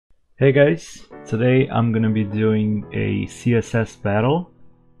Hey guys, today I'm gonna be doing a CSS battle,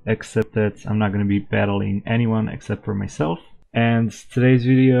 except that I'm not gonna be battling anyone except for myself. And today's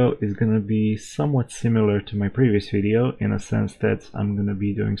video is gonna be somewhat similar to my previous video in a sense that I'm gonna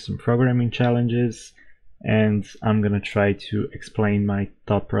be doing some programming challenges and I'm gonna try to explain my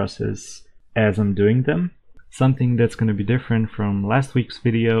thought process as I'm doing them. Something that's gonna be different from last week's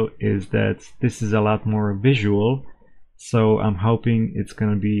video is that this is a lot more visual. So I'm hoping it's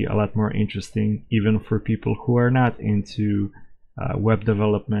going to be a lot more interesting even for people who are not into web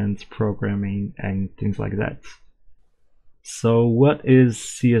development, programming, and things like that. So what is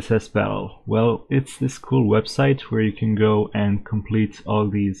CSS Battle? Well, it's this cool website where you can go and complete all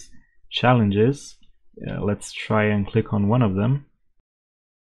these challenges. Let's try and click on one of them.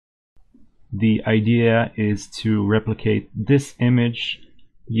 The idea is to replicate this image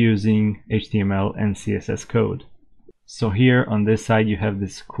using HTML and CSS code. So here on this side you have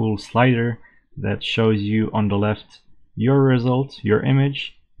this cool slider that shows you on the left your result, your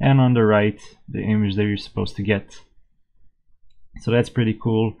image, and on the right the image that you're supposed to get. So that's pretty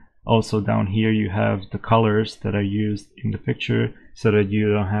cool. Also down here you have the colors that are used in the picture so that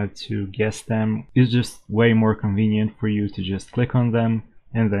you don't have to guess them. It's just way more convenient for you to just click on them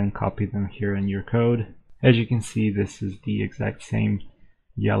and then copy them here in your code. As you can see, this is the exact same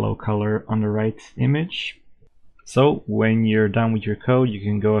yellow color on the right image. So when you're done with your code, you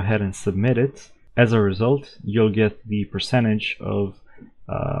can go ahead and submit it. As a result, you'll get the percentage of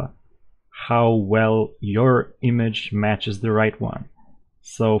how well your image matches the right one.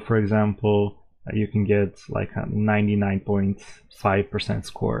 So for example, you can get like a 99.5%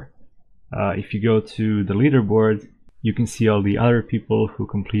 score. If you go to the leaderboard, you can see all the other people who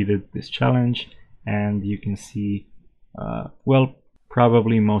completed this challenge, and you can see, well,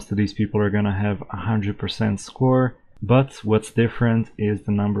 probably most of these people are gonna have 100% score, but what's different is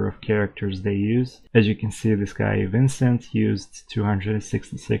the number of characters they use. As you can see, this guy Vincent used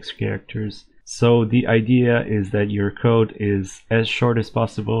 266 characters. So the idea is that your code is as short as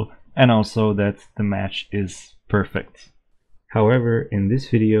possible and also that the match is perfect. However, in this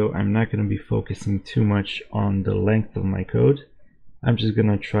video, I'm not gonna be focusing too much on the length of my code. I'm just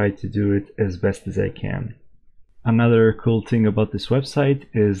gonna try to do it as best as I can. Another cool thing about this website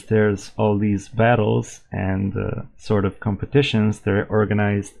is there's all these battles and sort of competitions that are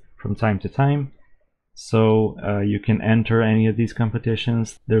organized from time to time. So you can enter any of these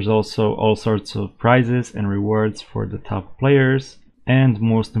competitions. There's also all sorts of prizes and rewards for the top players. And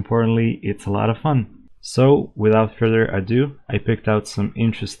most importantly, it's a lot of fun. So without further ado, I picked out some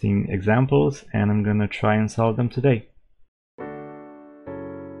interesting examples and I'm gonna try and solve them today.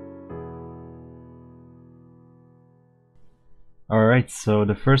 Alright, so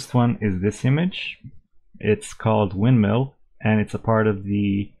the first one is this image. It's called Windmill and it's a part of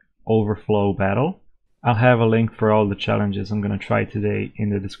the Overflow battle. I'll have a link for all the challenges I'm going to try today in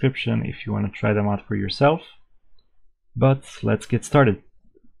the description if you want to try them out for yourself. But let's get started.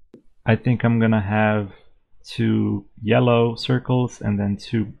 I think I'm going to have 2 yellow circles and then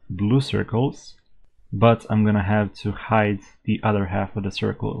 2 blue circles, but I'm going to have to hide the other half of the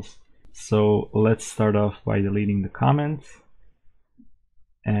circles. So let's start off by deleting the comment.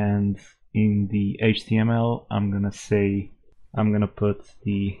 And in the HTML, I'm gonna put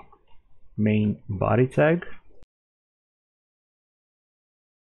the main body tag.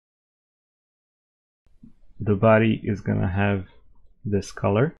 The body is gonna have this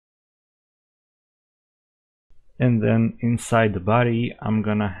color. And then inside the body, I'm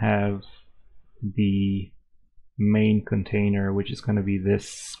gonna have the main container, which is gonna be this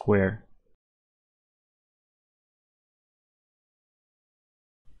square.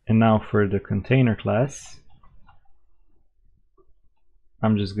 And now for the container class,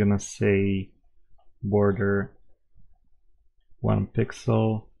 I'm just gonna say border 1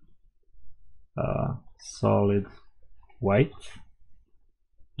 pixel, solid white,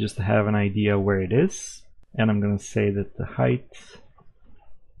 just to have an idea where it is. And I'm gonna say that the height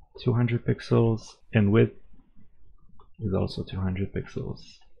 200 pixels and width is also 200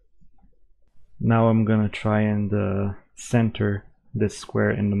 pixels. Now I'm gonna try and center this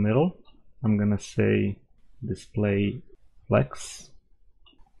square in the middle. I'm gonna say display flex,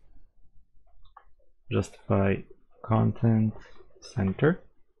 justify content center,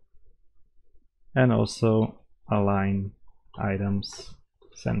 and also align items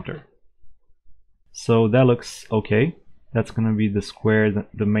center. So that looks okay. That's gonna be the square,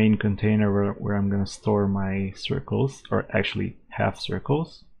 the main container where I'm gonna store my circles, or actually half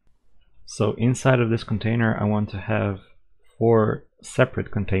circles. So inside of this container I want to have 4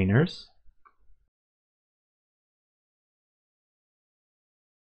 separate containers.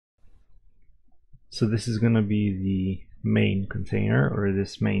 So this is going to be the main container, or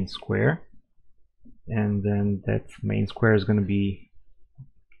this main square, and then that main square is going to be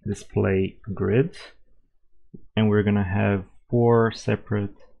display grid, and we're going to have 4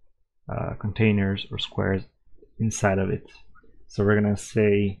 separate containers or squares inside of it. So we're going to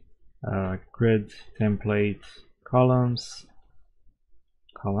say grid template columns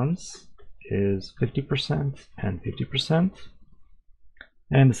is 50% and 50%,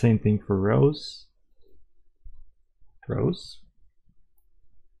 and the same thing for rows.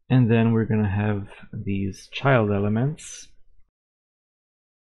 And then we're going to have these child elements,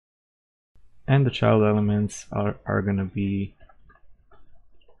 and the child elements are going to be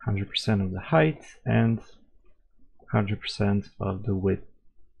 100% of the height and 100% of the width.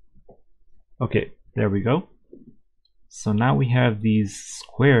 Okay, there we go. So now we have these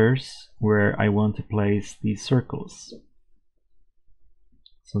squares where I want to place these circles.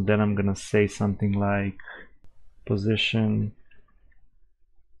 So then I'm gonna say something like position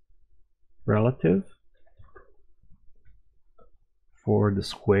relative for the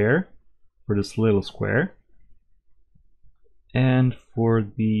square, for this little square, and for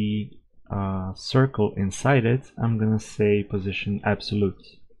the circle inside it, I'm gonna say position absolute.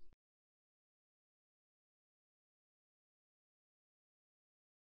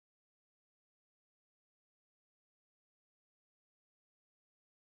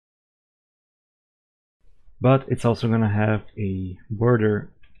 But it's also going to have a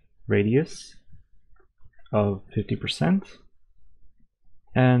border radius of 50%,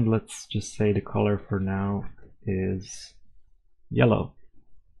 and let's just say the color for now is yellow.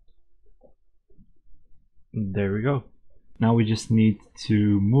 There we go. Now we just need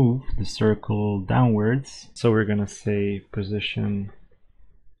to move the circle downwards, so we're going to say position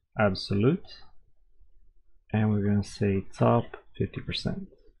absolute, and we're going to say top 50%.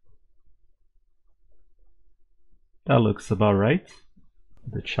 That looks about right.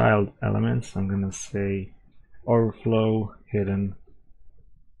 The child elements, I'm gonna say overflow hidden,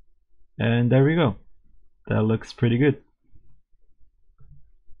 and there we go. That looks pretty good.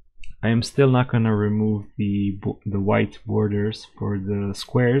 I am still not gonna remove the white borders for the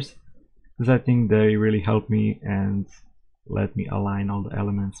squares, because I think they really help me and let me align all the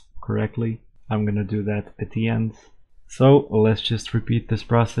elements correctly. I'm gonna do that at the end. So let's just repeat this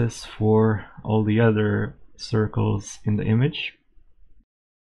process for all the other circles in the image.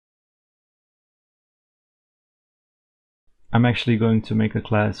 I'm actually going to make a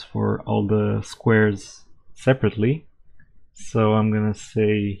class for all the squares separately. So I'm gonna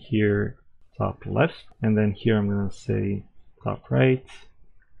say here top left, and then here I'm gonna say top right,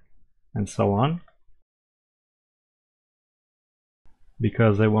 and so on,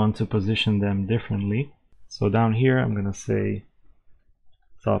 because I want to position them differently. So down here I'm gonna say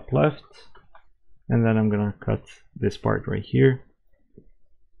top left, and then I'm gonna cut this part right here,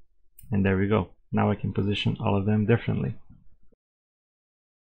 and there we go. Now I can position all of them differently.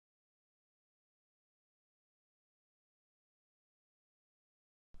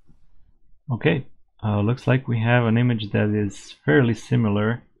 Okay, looks like we have an image that is fairly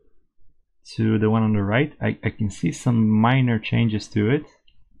similar to the one on the right. I can see some minor changes to it.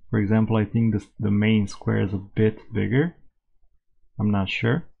 For example, I think the main square is a bit bigger. I'm not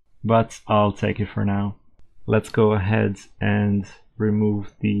sure, but I'll take it for now. Let's go ahead and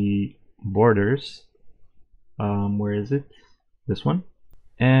remove the borders. Where is it? This one.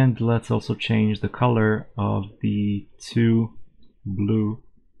 And let's also change the color of the 2 blue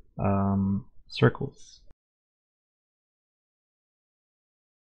circles.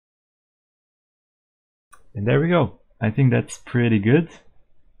 And there we go. I think that's pretty good,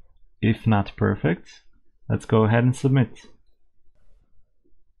 if not perfect. Let's go ahead and submit.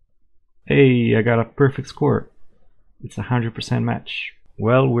 Hey, I got a perfect score. It's a 100% match.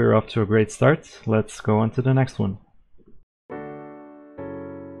 Well, we're off to a great start. Let's go on to the next one.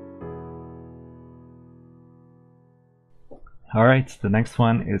 Alright, the next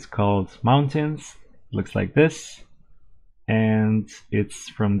one is called Mountains. Looks like this. And it's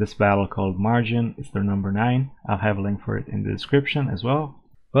from this battle called Margin. It's their number 9. I'll have a link for it in the description as well.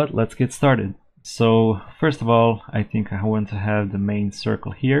 But let's get started. So first of all, I think I want to have the main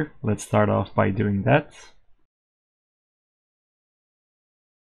circle here. Let's start off by doing that.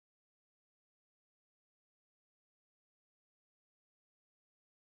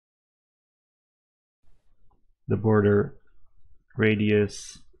 The border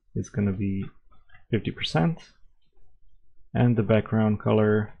radius is going to be 50%, and the background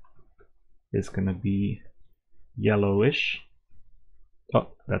color is going to be yellowish.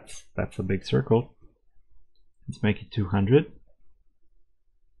 Oh, that's a big circle. Let's make it 200.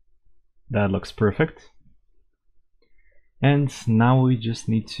 That looks perfect. And now we just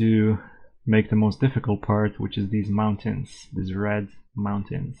need to make the most difficult part, which is these mountains, these red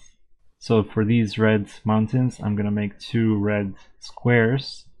mountains. So for these red mountains, I'm gonna make 2 red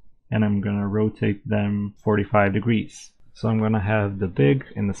squares and I'm gonna rotate them 45 degrees. So I'm gonna have the big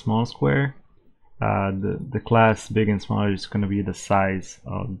and the small square. The class big and small is gonna be the size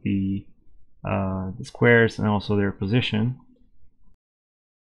of the squares and also their position.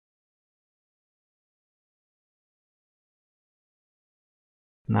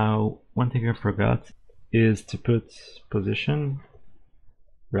 Now, one thing I forgot is to put position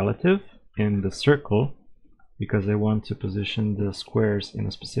relative in the circle, because I want to position the squares in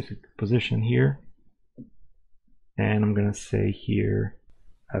a specific position here. And I'm gonna say here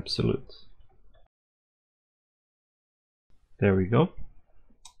absolute. There we go.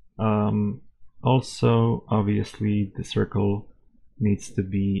 Also, obviously, the circle needs to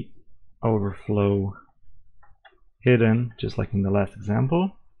be overflow hidden, just like in the last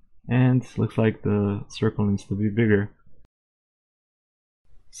example. And looks like the circle needs to be bigger.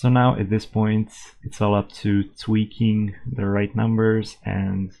 So now at this point, it's all up to tweaking the right numbers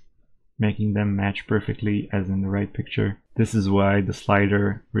and making them match perfectly as in the right picture. This is why the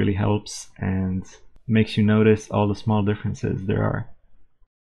slider really helps and makes you notice all the small differences there are.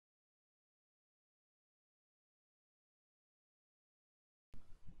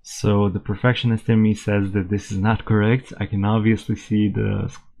 So the perfectionist in me says that this is not correct. I can obviously see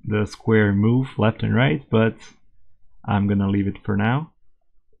the square move left and right, but I'm gonna leave it for now.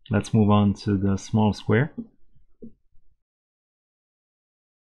 Let's move on to the small square.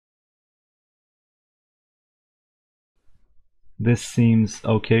 This seems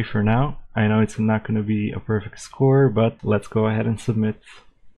okay for now. I know it's not going to be a perfect score, but let's go ahead and submit.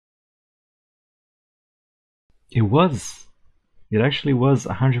 It actually was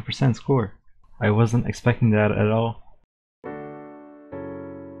 100% score. I wasn't expecting that at all.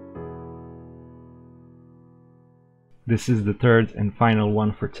 This is the third and final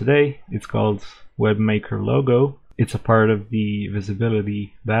one for today. It's called Webmaker Logo. It's a part of the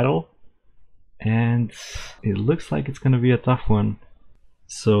visibility battle, and it looks like it's going to be a tough one.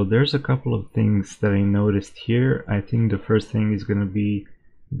 So there's a couple of things that I noticed here. I think the first thing is going to be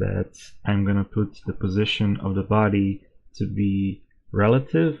that I'm going to put the position of the body to be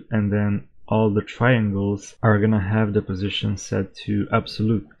relative, and then all the triangles are going to have the position set to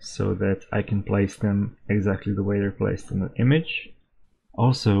absolute so that I can place them exactly the way they're placed in the image.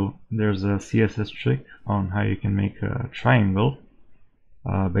 Also, there's a CSS trick on how you can make a triangle.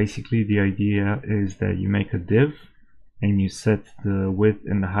 Basically, the idea is that you make a div and you set the width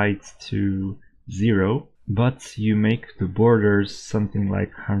and the height to 0, but you make the borders something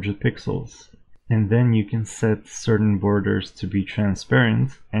like 100 pixels. And then you can set certain borders to be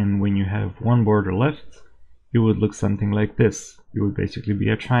transparent, and when you have one border left, it would look something like this. It would basically be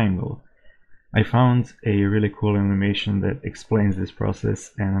a triangle. I found a really cool animation that explains this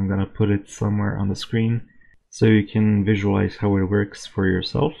process, and I'm gonna put it somewhere on the screen so you can visualize how it works for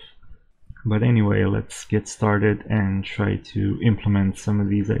yourself. But anyway, let's get started and try to implement some of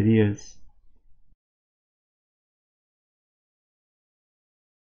these ideas.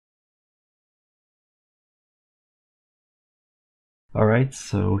 Alright,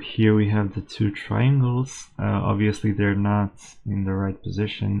 so here we have the 2 triangles. Obviously they're not in the right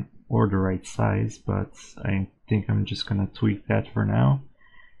position or the right size, but I think I'm just gonna tweak that for now.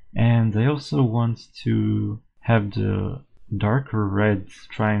 And I also want to have the darker red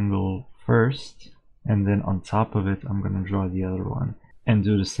triangle first, and then on top of it I'm gonna draw the other one and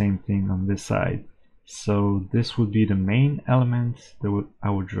do the same thing on this side. So this would be the main element that I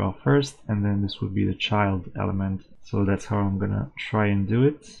would draw first, and then this would be the child element. So that's how I'm gonna try and do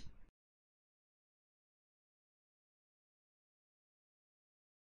it.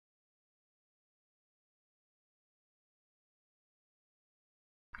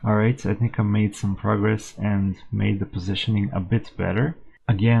 Alright, I think I made some progress and made the positioning a bit better.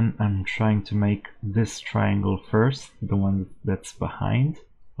 Again, I'm trying to make this triangle first, the one that's behind.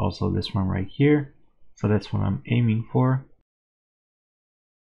 Also this one right here. So that's what I'm aiming for.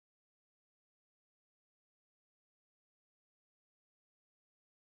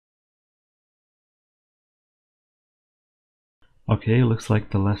 Okay, looks like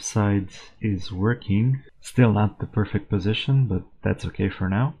the left side is working. Still not the perfect position, but that's okay for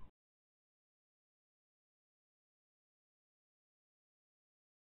now.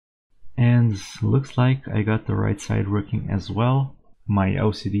 And looks like I got the right side working as well. My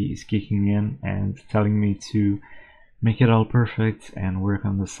OCD is kicking in and telling me to make it all perfect and work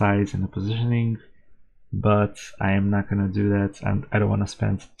on the size and the positioning. but I am not gonna do that, and I don't want to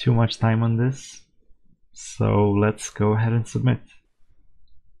spend too much time on this. So let's go ahead and submit.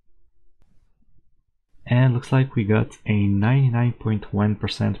 And looks like we got a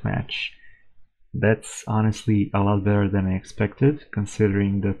 99.1% match. That's honestly a lot better than I expected,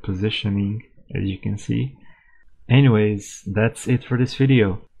 considering the positioning, as you can see. Anyways, that's it for this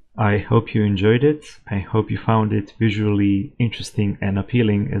video. I hope you enjoyed it. I hope you found it visually interesting and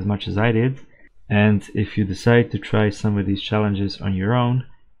appealing as much as I did. And if you decide to try some of these challenges on your own,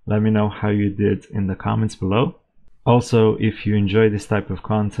 let me know how you did in the comments below. Also, if you enjoy this type of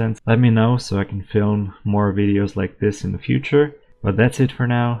content, let me know so I can film more videos like this in the future. But that's it for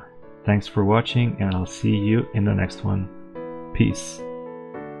now. Thanks for watching, and I'll see you in the next one. Peace.